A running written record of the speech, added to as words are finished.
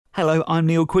Hello, I'm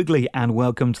Neil Quigley and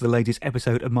welcome to the latest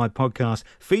episode of my podcast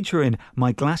featuring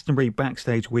my Glastonbury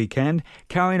backstage weekend,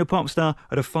 carrying a pop star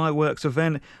at a fireworks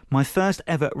event, my first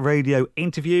ever radio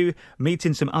interview,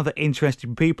 meeting some other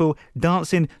interesting people,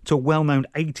 dancing to a well-known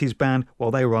 80s band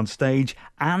while they were on stage,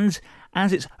 and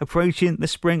as it's approaching the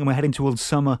spring and we're heading towards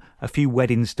summer, a few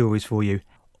wedding stories for you.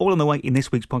 All on the way in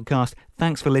this week's podcast.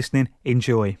 Thanks for listening.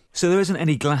 Enjoy. So there isn't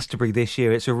any Glastonbury this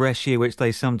year. It's a rest year, which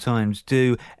they sometimes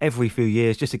do every few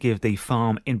years just to give the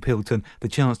farm in Pilton the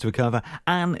chance to recover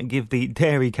and give the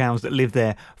dairy cows that live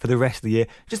there for the rest of the year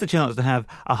just a chance to have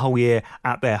a whole year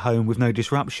at their home with no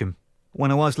disruption. When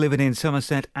I was living in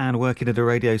Somerset and working at a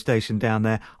radio station down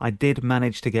there, I did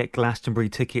manage to get Glastonbury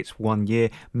tickets one year.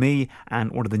 Me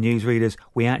and one of the newsreaders,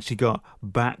 we actually got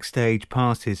backstage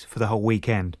passes for the whole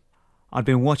weekend. I'd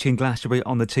been watching Glastonbury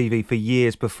on the TV for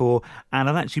years before, and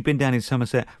I'd actually been down in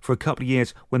Somerset for a couple of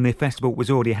years when the festival was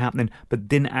already happening, but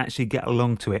didn't actually get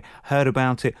along to it. Heard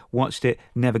about it, watched it,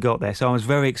 never got there. So I was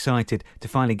very excited to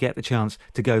finally get the chance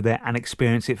to go there and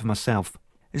experience it for myself.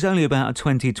 It's only about a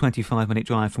 20-25 minute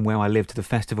drive from where I live to the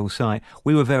festival site.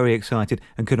 We were very excited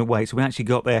and couldn't wait, so we actually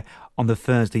got there on the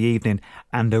Thursday evening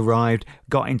and arrived,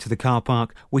 got into the car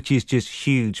park, which is just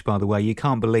huge, by the way. You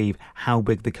can't believe how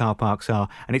big the car parks are,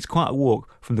 and it's quite a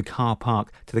walk from the car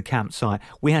park to the campsite.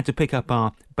 We had to pick up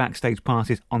our backstage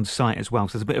passes on site as well,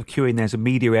 so there's a bit of queuing. There's a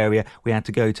media area we had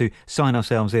to go to, sign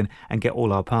ourselves in and get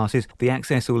all our passes. The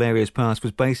Access All Areas pass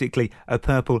was basically a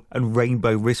purple and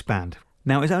rainbow wristband.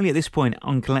 Now, it's only at this point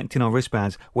on collecting our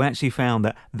wristbands we actually found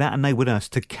that enabled us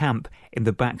to camp in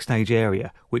the backstage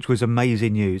area, which was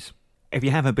amazing news. If you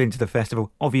haven't been to the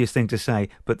festival, obvious thing to say,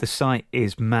 but the site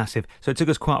is massive, so it took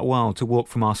us quite a while to walk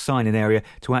from our sign-in area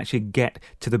to actually get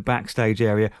to the backstage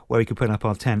area where we could put up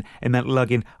our tent. It meant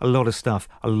lugging a lot of stuff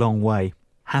a long way.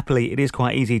 Happily, it is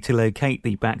quite easy to locate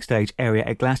the backstage area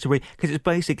at Glastonbury because it's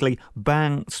basically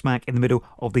bang smack in the middle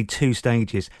of the two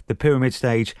stages, the pyramid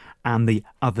stage and the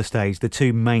other stage, the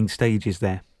two main stages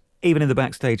there. Even in the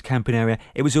backstage camping area,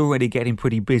 it was already getting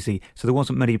pretty busy, so there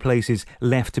wasn't many places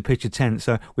left to pitch a tent,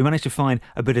 so we managed to find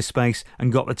a bit of space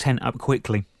and got the tent up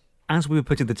quickly. As we were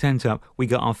putting the tent up, we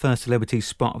got our first celebrity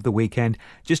spot of the weekend.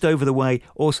 Just over the way,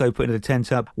 also putting the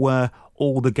tent up, were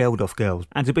all the Geldof girls.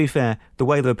 And to be fair, the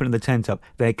way they were putting the tent up,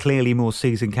 they're clearly more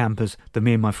seasoned campers than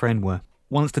me and my friend were.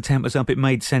 Once the tent was up, it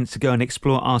made sense to go and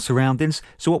explore our surroundings.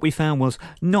 So what we found was,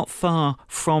 not far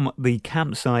from the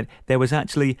campsite, there was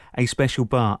actually a special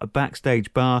bar, a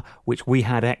backstage bar, which we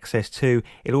had access to.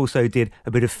 It also did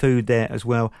a bit of food there as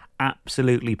well.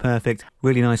 Absolutely perfect.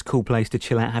 Really nice, cool place to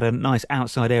chill out. Had a nice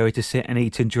outside area to sit and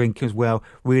eat and drink as well.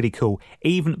 Really cool.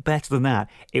 Even better than that,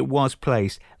 it was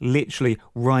placed literally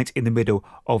right in the middle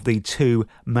of the two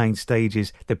main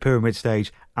stages, the pyramid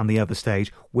stage and the other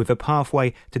stage, with a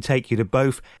pathway to take you to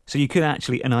both. So you could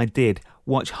actually, and I did,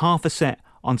 watch half a set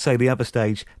on, say, the other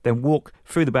stage, then walk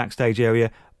through the backstage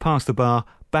area, past the bar,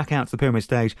 back out to the pyramid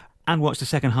stage, and watch the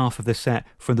second half of the set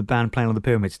from the band playing on the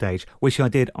pyramid stage, which I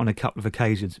did on a couple of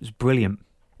occasions. It was brilliant.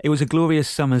 It was a glorious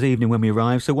summer's evening when we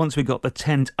arrived, so once we got the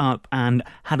tent up and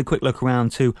had a quick look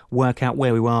around to work out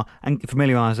where we were and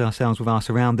familiarise ourselves with our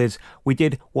surroundings, we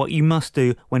did what you must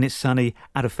do when it's sunny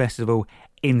at a festival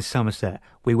in Somerset.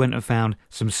 We went and found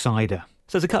some cider.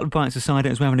 So there's a couple of pints of cider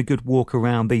as we're having a good walk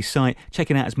around the site,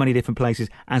 checking out as many different places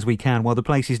as we can while the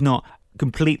place is not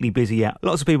completely busy yet.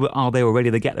 Lots of people are there already.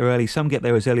 They get there early. Some get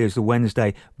there as early as the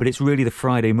Wednesday, but it's really the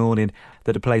Friday morning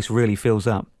that the place really fills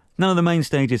up. None of the main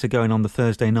stages are going on the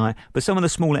Thursday night, but some of the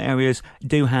smaller areas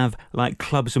do have like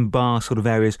clubs and bar sort of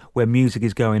areas where music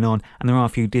is going on, and there are a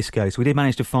few discos. So we did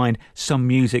manage to find some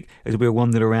music as we were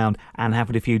wandering around and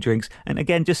having a few drinks, and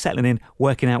again just settling in,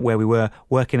 working out where we were,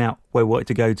 working out where we wanted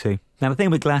to go to. Now the thing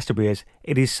with Glastonbury is,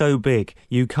 it is so big,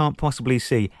 you can't possibly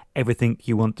see everything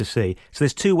you want to see. So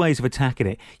there's two ways of attacking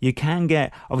it. You can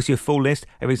get obviously a full list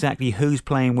of exactly who's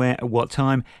playing where at what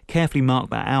time, carefully mark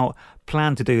that out,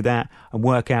 plan to do that and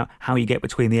work out how you get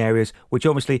between the areas, which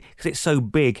obviously, because it's so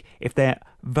big, if they're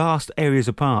vast areas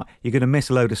apart, you're going to miss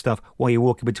a load of stuff while you're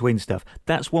walking between stuff.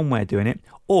 That's one way of doing it.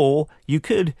 Or you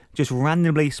could just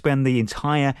randomly spend the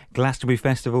entire Glastonbury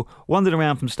Festival wandering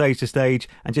around from stage to stage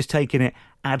and just taking it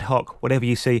ad hoc, whatever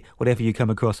you see, whatever you come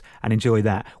across, and enjoy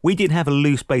that. We did have a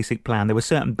loose basic plan. There were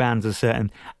certain bands and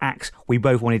certain acts we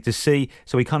both wanted to see,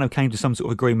 so we kind of came to some sort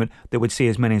of agreement that we'd see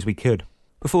as many as we could.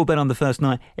 Before bed on the first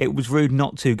night, it was rude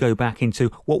not to go back into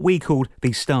what we called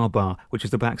the Star Bar, which was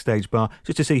the backstage bar,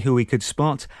 just to see who we could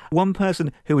spot. One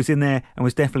person who was in there and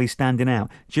was definitely standing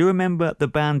out. Do you remember the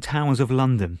band Towers of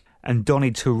London and Donny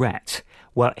Tourette?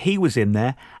 Well, he was in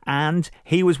there and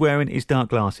he was wearing his dark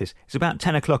glasses. It's about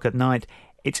 10 o'clock at night.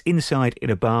 It's inside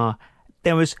in a bar.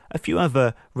 There was a few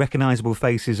other recognisable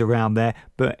faces around there,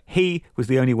 but he was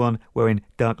the only one wearing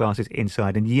dark glasses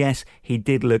inside. And yes, he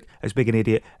did look as big an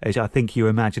idiot as I think you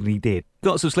imagined he did.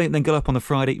 Got some sleep, then got up on the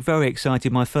Friday. Very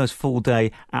excited, my first full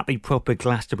day at the proper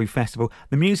Glastonbury Festival.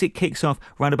 The music kicks off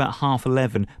around about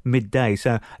 11:30, midday.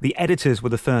 So the Editors were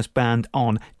the first band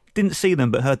on. Didn't see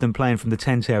them, but heard them playing from the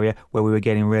tent area where we were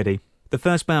getting ready. The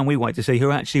first band we went to see, who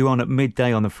were actually on at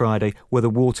midday on the Friday, were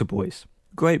the Waterboys.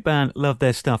 Great band, love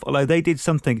their stuff, although they did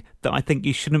something that I think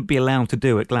you shouldn't be allowed to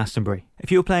do at Glastonbury. If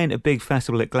you're playing a big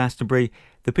festival at Glastonbury,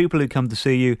 the people who come to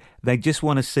see you, they just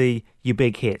want to see your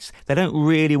big hits. They don't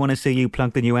really want to see you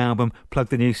plug the new album, plug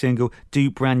the new single,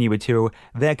 do brand new material.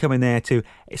 They're coming there to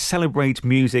celebrate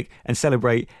music and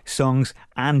celebrate songs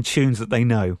and tunes that they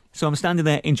know. So I'm standing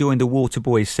there enjoying the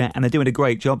Waterboys set, and they're doing a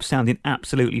great job, sounding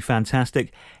absolutely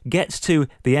fantastic. Gets to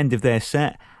the end of their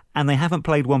set, and they haven't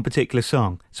played one particular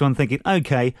song. So I'm thinking,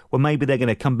 okay, well maybe they're going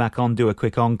to come back on, do a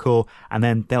quick encore, and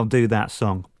then they'll do that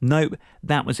song. Nope,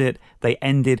 that was it. They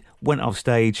ended, went off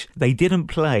stage. They didn't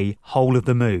play Whole of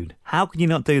the Moon. How can you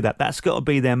not do that? That's got to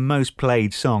be their most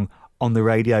played song on the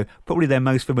radio, probably their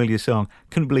most familiar song.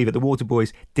 Couldn't believe it. The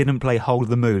Waterboys didn't play Whole of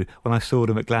the Moon when I saw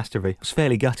them at Glastonbury. I was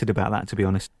fairly gutted about that, to be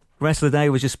honest. The rest of the day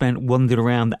was just spent wandering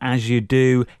around as you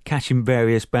do, catching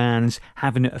various bands,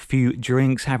 having a few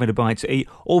drinks, having a bite to eat.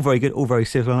 All very good, all very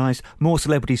civilised. More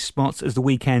celebrity spots as the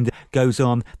weekend goes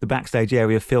on. The backstage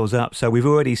area fills up. So we've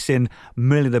already seen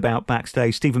milling about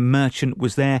backstage. Stephen Merchant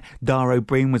was there. Dara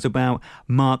Breen was about.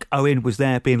 Mark Owen was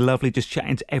there, being lovely, just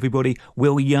chatting to everybody.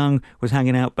 Will Young was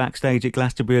hanging out backstage at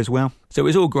Glastonbury as well. So it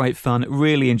was all great fun.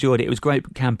 Really enjoyed it. It was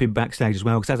great camping backstage as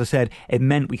well, because as I said, it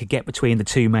meant we could get between the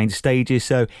two main stages.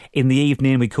 So in the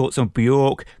evening, we caught some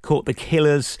Bjork, caught the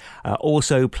Killers.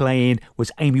 Also playing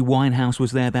was Amy Winehouse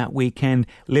was there that weekend.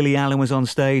 Lily Allen was on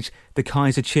stage. The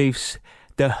Kaiser Chiefs.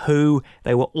 The Who,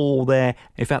 they were all there.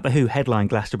 In fact, The Who headlined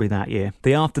Glastonbury that year.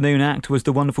 The afternoon act was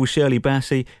the wonderful Shirley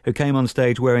Bassey, who came on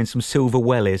stage wearing some silver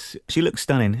wellies. She looked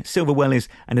stunning. Silver wellies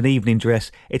and an evening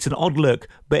dress. It's an odd look,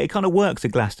 but it kind of works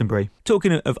at Glastonbury.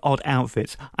 Talking of odd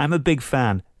outfits, I'm a big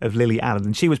fan of Lily Allen,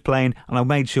 and she was playing, and I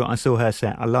made sure I saw her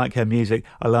set. I like her music,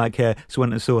 I like her, so I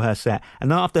went and saw her set.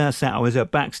 And after her set, I was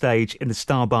at backstage in the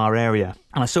Star Bar area,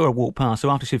 and I saw her walk past. So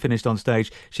after she finished on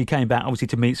stage, she came back, obviously,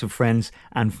 to meet some friends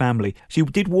and family. She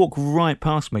did walk right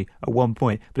past me at one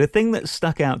point, but the thing that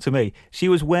stuck out to me, she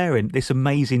was wearing this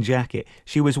amazing jacket.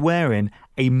 She was wearing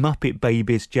a Muppet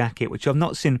Babies jacket, which I've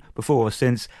not seen before or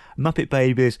since. Muppet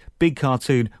Babies, big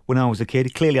cartoon when I was a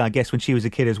kid. Clearly, I guess when she was a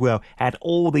kid as well. Had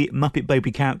all the Muppet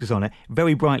Baby characters on it,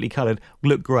 very brightly coloured,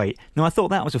 looked great. Now, I thought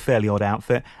that was a fairly odd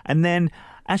outfit. And then,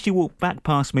 as she walked back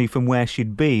past me from where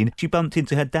she'd been, she bumped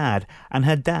into her dad. And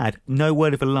her dad, no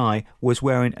word of a lie, was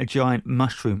wearing a giant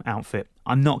mushroom outfit.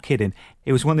 I'm not kidding.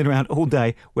 He was wandering around all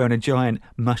day wearing a giant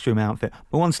mushroom outfit.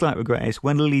 But one slight regret is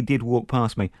when Lily did walk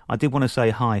past me, I did want to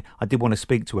say hi, I did want to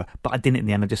speak to her, but I didn't in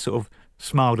the end. I just sort of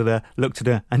smiled at her, looked at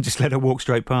her, and just let her walk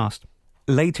straight past.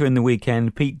 Later in the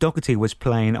weekend, Pete Doherty was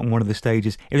playing on one of the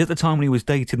stages. It was at the time when he was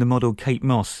dating the model Kate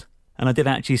Moss, and I did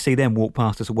actually see them walk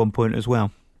past us at one point as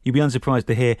well. You'd be unsurprised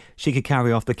to hear she could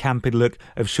carry off the camping look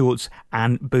of shorts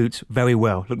and boots very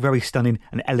well. Looked very stunning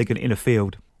and elegant in a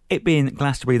field. It being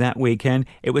Glastonbury that weekend,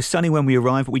 it was sunny when we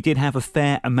arrived, but we did have a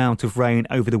fair amount of rain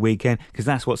over the weekend, because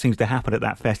that's what seems to happen at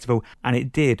that festival, and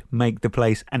it did make the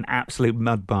place an absolute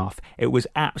mud bath. It was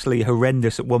absolutely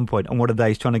horrendous at one point on one of the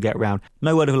days trying to get around.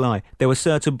 No word of a lie, there were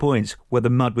certain points where the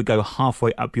mud would go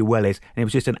halfway up your wellies, and it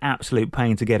was just an absolute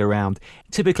pain to get around.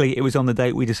 Typically, it was on the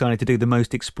date we decided to do the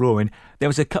most exploring. There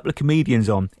was a couple of comedians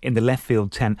on in the left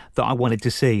field tent that I wanted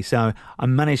to see, so I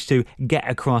managed to get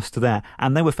across to that,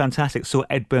 and they were fantastic. Saw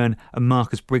Ed Byrne and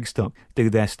Marcus Brigstock do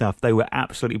their stuff. They were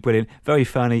absolutely brilliant, very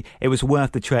funny. It was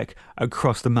worth the trek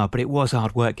across the mud, but it was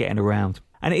hard work getting around.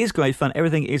 And it is great fun.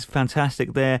 Everything is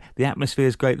fantastic there. The atmosphere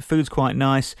is great. The food's quite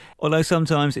nice. Although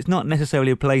sometimes it's not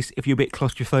necessarily a place if you're a bit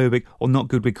claustrophobic or not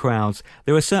good with crowds.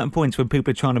 There are certain points when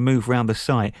people are trying to move around the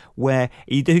site where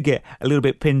you do get a little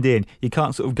bit pinned in. You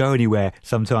can't sort of go anywhere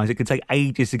sometimes. It can take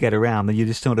ages to get around and you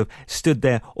just sort of stood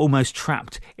there almost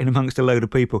trapped in amongst a load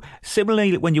of people.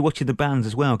 Similarly, when you're watching the bands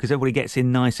as well, because everybody gets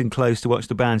in nice and close to watch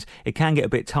the bands, it can get a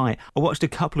bit tight. I watched a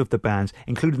couple of the bands,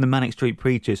 including the Manic Street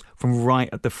Preachers, from right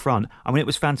at the front. I mean,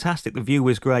 it was fantastic. The view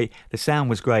was great. The sound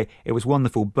was great. It was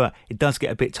wonderful, but it does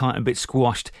get a bit tight and a bit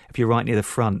squashed if you're right near the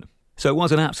front. So it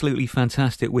was an absolutely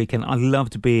fantastic weekend. I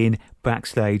loved being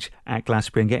backstage at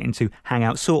Glastonbury and getting to hang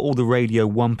out. Saw all the Radio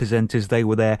 1 presenters. They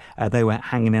were there. They were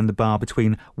hanging in the bar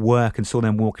between work and saw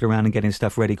them walking around and getting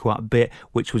stuff ready quite a bit,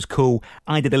 which was cool.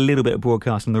 I did a little bit of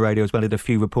broadcasting on the radio as well. I did a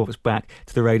few reports back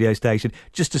to the radio station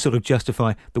just to sort of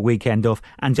justify the weekend off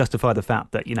and justify the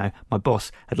fact that, you know, my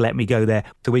boss had let me go there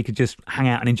so we could just hang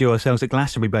out and enjoy ourselves at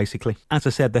Glastonbury, basically. As I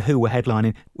said, The Who were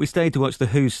headlining. We stayed to watch The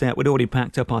Who's set. We'd already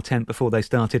packed up our tent before they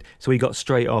started, so we got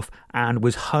straight off and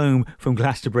was home from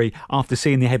Glastonbury after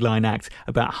seeing the headline act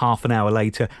about half an hour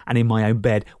later and in my own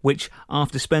bed, which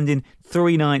after spending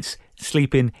 3 nights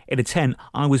sleeping in a tent,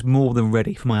 I was more than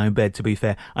ready for my own bed, to be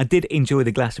fair. I did enjoy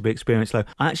the Glastonbury experience though.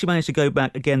 I actually managed to go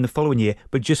back again the following year,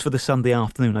 but just for the Sunday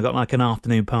afternoon. I got like an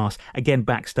afternoon pass, again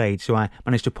backstage, so I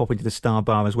managed to pop into the Star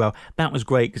Bar as well. That was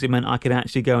great because it meant I could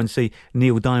actually go and see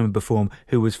Neil Diamond perform,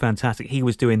 who was fantastic. He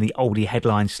was doing the oldie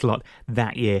headline slot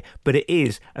that year, but it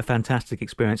is a fantastic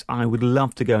experience. I would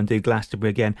love to go and do Glastonbury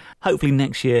again. Hopefully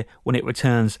next year when it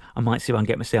returns, I might see if I can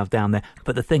get myself down there.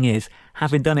 But the thing is,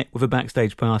 having done it with a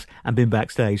backstage pass and been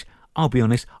backstage, I'll be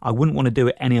honest, I wouldn't want to do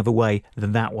it any other way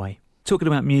than that way. Talking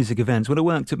about music events, when I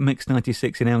worked at Mix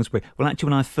 96 in Aylesbury, well actually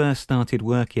when I first started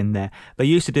working there, they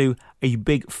used to do a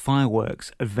big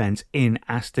fireworks event in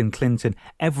Aston Clinton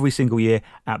every single year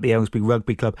at the Aylesbury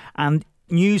Rugby Club, and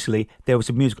usually there was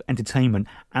some musical entertainment,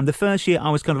 and the first year I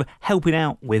was kind of helping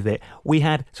out with it. We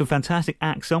had some fantastic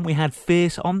acts on. We had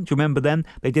Fierce on. Do you remember them?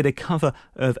 They did a cover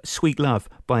of Sweet Love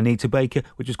by Anita Baker,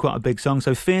 which was quite a big song.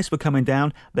 So Fierce were coming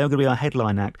down. They were going to be our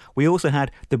headline act. We also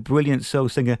had the brilliant soul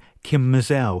singer Kim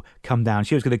Mazel come down.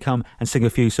 She was going to come and sing a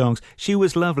few songs. She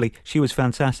was lovely. She was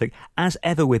fantastic. As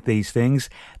ever with these things,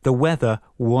 the weather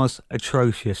was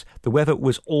atrocious. The weather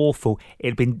was awful. It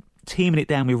had been teaming it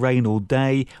down with rain all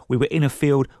day. We were in a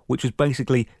field which was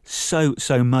basically so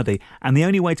muddy, and the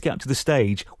only way to get up to the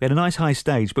stage, we had a nice high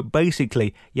stage, but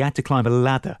basically you had to climb a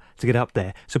ladder to get up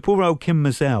there. So poor old Kim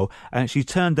Mazel, she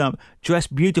turned up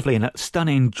dressed beautifully in a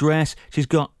stunning dress. She's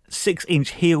got 6-inch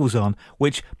heels on,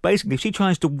 which basically if she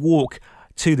tries to walk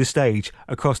to the stage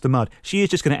across the mud, she is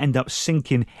just going to end up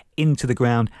sinking into the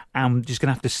ground and just going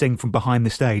to have to sing from behind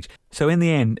the stage. So in the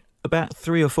end, about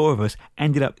 3 or 4 of us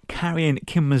ended up carrying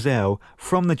Kim Mazel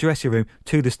from the dressing room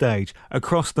to the stage.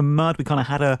 Across the mud, we kind of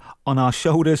had her on our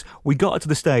shoulders. We got her to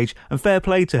the stage, and fair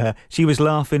play to her. She was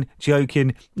laughing,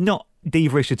 joking, not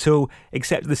diva-ish at all,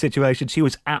 except the situation. She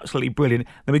was absolutely brilliant.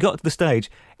 Then we got to the stage.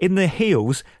 In the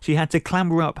heels, she had to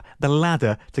clamber up the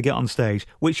ladder to get on stage,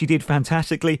 which she did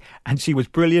fantastically, and she was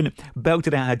brilliant.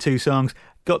 Belted out her 2 songs,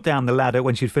 got down the ladder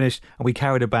when she'd finished, and we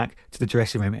carried her back to the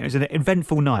dressing room. It was an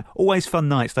eventful night. Always fun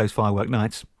nights, those firework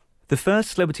nights. The first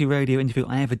celebrity radio interview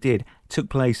I ever did took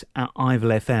place at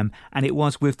Ivell FM, and it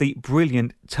was with the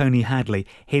brilliant Tony Hadley.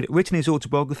 He'd written his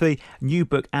autobiography, new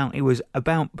book out. It was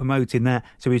about promoting that,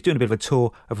 so he was doing a bit of a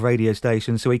tour of radio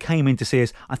stations. So he came in to see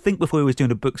us, I think before he was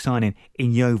doing a book signing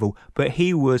in Yeovil, but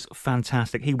he was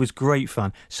fantastic. He was great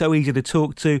fun, so easy to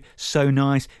talk to, so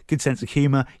nice, good sense of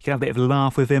humour. You could have a bit of a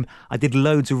laugh with him. I did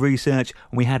loads of research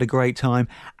and we had a great time.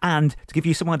 And to give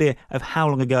you some idea of how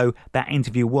long ago that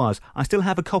interview was, I still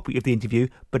have a copy of the interview,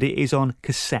 but it is on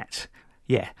cassette.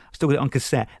 Yeah, I've still got it on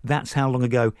cassette. That's how long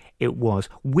ago it was.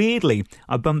 Weirdly,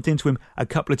 I bumped into him a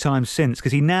couple of times since,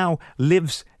 because he now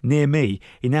lives near me.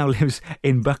 He now lives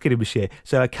in Buckinghamshire.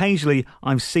 So occasionally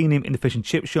I've seen him in the fish and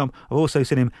chip shop. I've also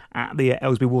seen him at the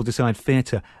Aylesbury Waterside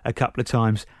Theatre a couple of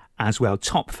times as well.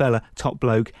 Top fella, top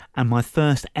bloke, and my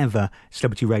first ever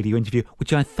celebrity radio interview,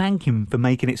 which I thank him for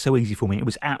making it so easy for me. It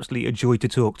was absolutely a joy to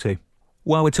talk to.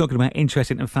 While we're talking about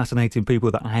interesting and fascinating people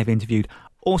that I have interviewed,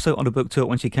 also on a book tour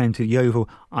when she came to Yeovil,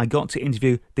 I got to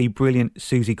interview the brilliant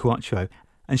Susie Quattro.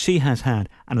 And she has had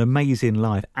an amazing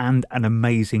life and an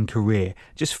amazing career.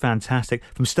 Just fantastic.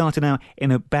 From starting out in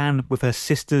a band with her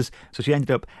sisters, so she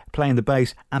ended up playing the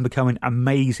bass and becoming an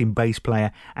amazing bass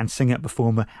player and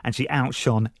singer-performer, and she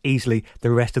outshone easily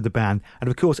the rest of the band. And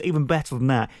of course, even better than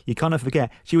that, you kind of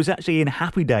forget, she was actually in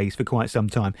Happy Days for quite some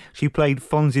time. She played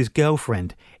Fonzie's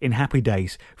girlfriend in Happy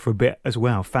Days for a bit as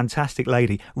well. Fantastic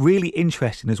lady. Really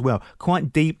interesting as well.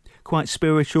 Quite deep, quite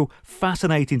spiritual,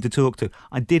 fascinating to talk to.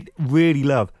 I did really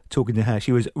love talking to her.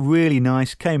 She was really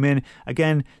nice, came in,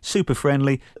 again, super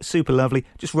friendly, super lovely,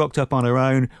 just rocked up on her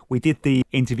own. We did the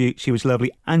interview, she was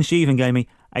lovely, and she even gave me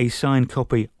a signed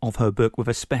copy of her book with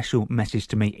a special message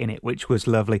to me in it, which was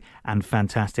lovely and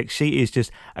fantastic. She is just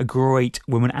a great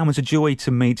woman and was a joy to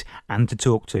meet and to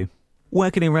talk to.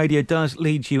 Working in radio does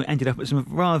lead you, ended up at some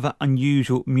rather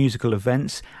unusual musical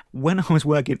events. When I was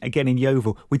working again in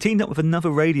Yeovil, we teamed up with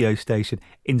another radio station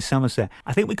in Somerset.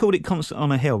 I think we called it Concert on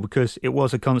a Hill because it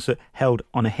was a concert held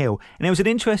on a hill. And it was an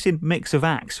interesting mix of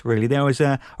acts, really. There was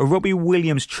a Robbie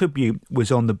Williams tribute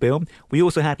was on the bill. We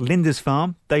also had Linda's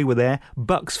Farm, they were there.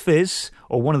 Bucks Fizz,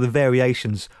 or one of the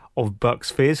variations of Bucks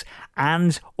Fizz,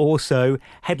 and also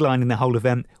headlining the whole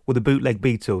event were the Bootleg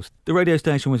Beatles. The radio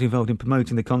station was involved in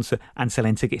promoting the concert and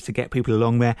selling tickets to get people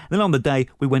along there. And then on the day,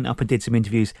 we went up and did some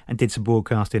interviews and did some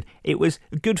broadcasting. It was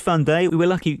a good fun day. We were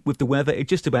lucky with the weather. It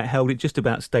just about held, it just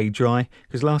about stayed dry,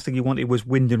 because last thing you wanted was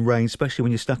wind and rain, especially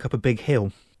when you're stuck up a big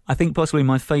hill. I think possibly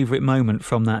my favourite moment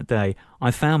from that day,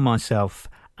 I found myself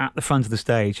at the front of the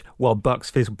stage while Bucks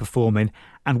Fizz were performing,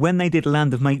 and when they did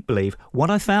Land of Make Believe,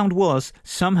 what I found was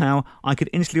somehow I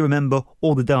could instantly remember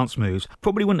all the dance moves.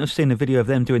 Probably wouldn't have seen a video of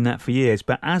them doing that for years,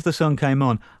 but as the song came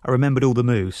on, I remembered all the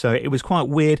moves, so it was quite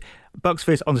weird. Bucks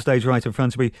Fizz on the stage right in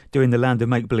front of me doing the Land of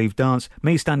Make Believe dance,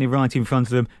 me standing right in front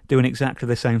of them doing exactly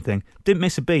the same thing. Didn't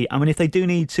miss a beat. I mean, if they do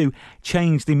need to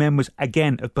change the members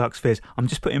again of Bucks Fizz, I'm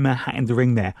just putting my hat in the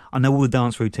ring there. I know all the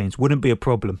dance routines, wouldn't be a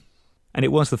problem. And it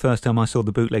was the first time I saw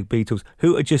the Bootleg Beatles,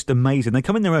 who are just amazing. They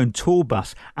come in their own tour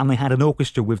bus, and they had an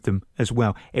orchestra with them as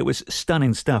well. It was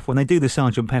stunning stuff. When they do the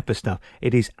Sgt. Pepper stuff,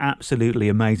 it is absolutely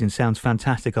amazing. Sounds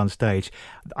fantastic on stage.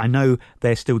 I know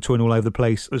they're still touring all over the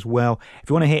place as well. If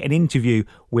you want to hear an interview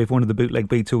with one of the Bootleg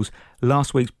Beatles,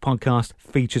 last week's podcast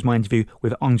features my interview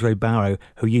with Andre Barrow,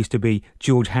 who used to be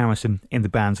George Harrison in the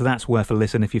band. So that's worth a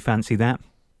listen if you fancy that.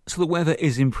 So the weather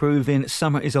is improving,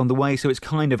 summer is on the way, so it's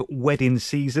kind of wedding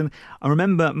season. I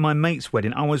remember my mate's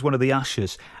wedding, I was one of the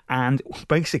ushers, and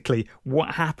basically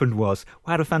what happened was,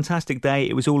 we had a fantastic day,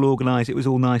 it was all organised, it was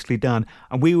all nicely done,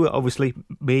 and we were obviously,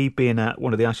 me being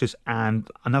one of the ushers and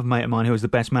another mate of mine who was the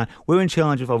best man, we were in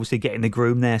charge of obviously getting the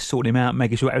groom there, sorting him out,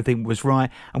 making sure everything was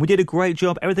right, and we did a great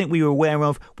job. Everything we were aware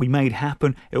of, we made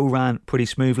happen. It all ran pretty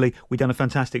smoothly. We done a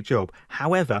fantastic job.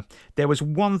 However, there was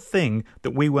one thing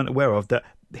that we weren't aware of that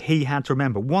he had to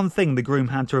remember. One thing the groom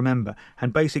had to remember,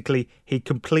 and basically he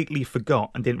completely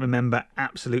forgot and didn't remember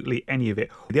absolutely any of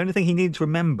it. The only thing he needed to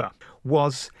remember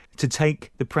was to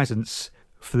take the presents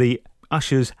for the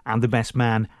ushers and the best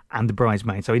man and the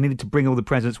bridesmaid. So he needed to bring all the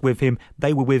presents with him.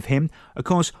 They were with him. Of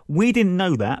course, we didn't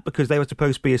know that because they were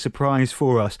supposed to be a surprise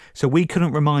for us, so we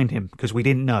couldn't remind him because we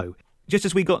didn't know. Just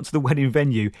as we got to the wedding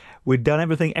venue, we'd done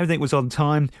everything was on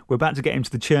time, we're about to get him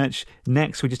to the church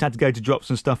next, we just had to go to drop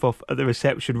some stuff off at the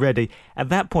reception ready. At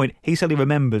that point, he suddenly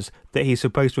remembers that he's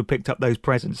supposed to have picked up those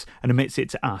presents and admits it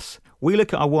to us. We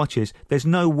look at our watches, there's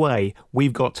no way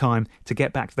we've got time to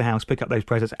get back to the house, pick up those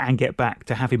presents and get back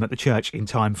to have him at the church in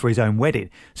time for his own wedding.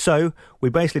 So we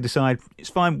basically decide, it's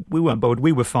fine, we weren't bothered,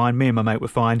 we were fine, me and my mate were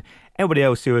fine. Everybody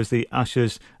else who was the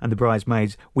ushers and the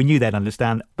bridesmaids, we knew they'd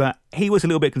understand, but he was a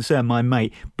little bit concerned, my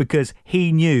mate, because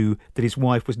he knew that his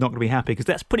wife was not going to be happy, because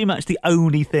that's pretty much the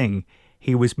only thing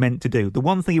he was meant to do. The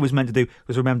one thing he was meant to do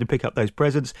was remember to pick up those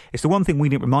presents. It's the one thing we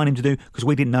didn't remind him to do because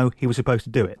we didn't know he was supposed to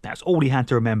do it. That's all he had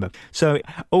to remember. So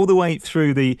all the way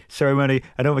through the ceremony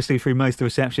and obviously through most of the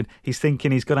reception, he's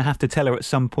thinking he's going to have to tell her at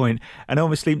some point. And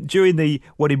obviously during the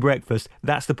wedding breakfast,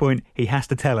 that's the point he has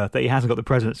to tell her that he hasn't got the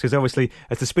presents, because obviously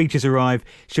as the speeches arrive,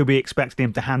 she'll be expecting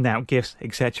him to hand out gifts,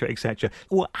 etc., etc.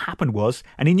 What happened was,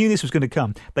 and he knew this was going to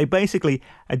come, they basically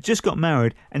had just got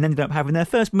married and ended up having their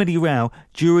first mini row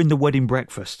during the wedding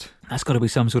breakfast. That's got to be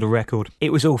some sort of record.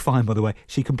 It was all fine, by the way.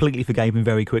 She completely forgave him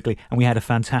very quickly, and we had a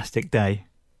fantastic day.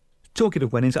 Talking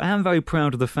of weddings, I am very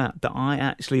proud of the fact that I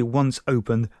actually once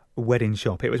opened a wedding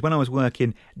shop. It was when I was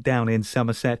working down in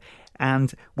Somerset,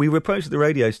 and we were approached at the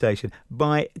radio station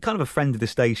by kind of a friend of the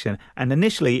station, and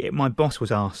initially my boss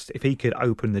was asked if he could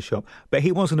open the shop, but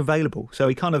he wasn't available, so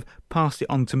he kind of passed it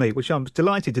on to me, which I'm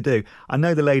delighted to do. I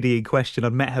know the lady in question,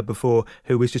 I'd met her before,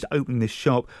 who was just opening this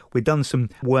shop. We'd done some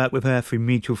work with her through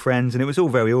mutual friends, and it was all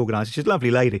very organised. She's a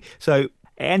lovely lady. So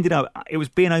it ended up, it was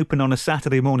being opened on a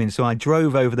Saturday morning, so I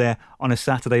drove over there on a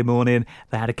Saturday morning.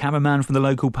 They had a cameraman from the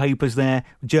local papers there,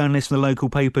 journalists from the local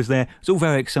papers there. It was all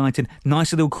very exciting.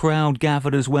 Nice little crowd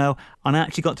gathered as well. And I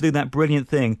actually got to do that brilliant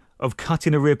thing of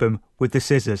cutting a ribbon with the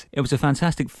scissors. It was a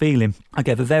fantastic feeling. I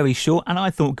gave a very short and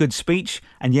I thought good speech,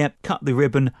 and yep, cut the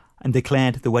ribbon and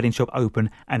declared the wedding shop open,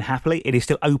 and happily it is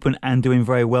still open and doing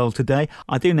very well today.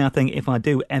 I do now think if I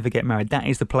do ever get married, that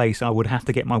is the place I would have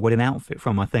to get my wedding outfit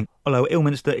from, I think. Although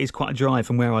Ilminster is quite a drive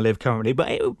from where I live currently,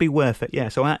 but it would be worth it, yeah.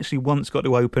 So I actually once got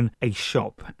to open a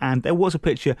shop, and there was a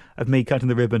picture of me cutting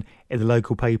the ribbon in the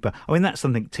local paper. I mean, that's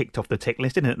something ticked off the tick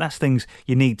list, isn't it? That's things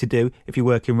you need to do if you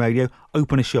work in radio.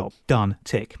 Open a shop. Done.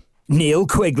 Tick. Neil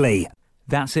Quigley.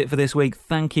 That's it for this week.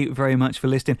 Thank you very much for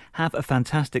listening. Have a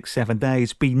fantastic 7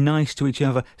 days. Be nice to each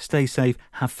other. Stay safe.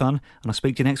 Have fun. And I'll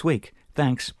speak to you next week.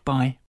 Thanks. Bye.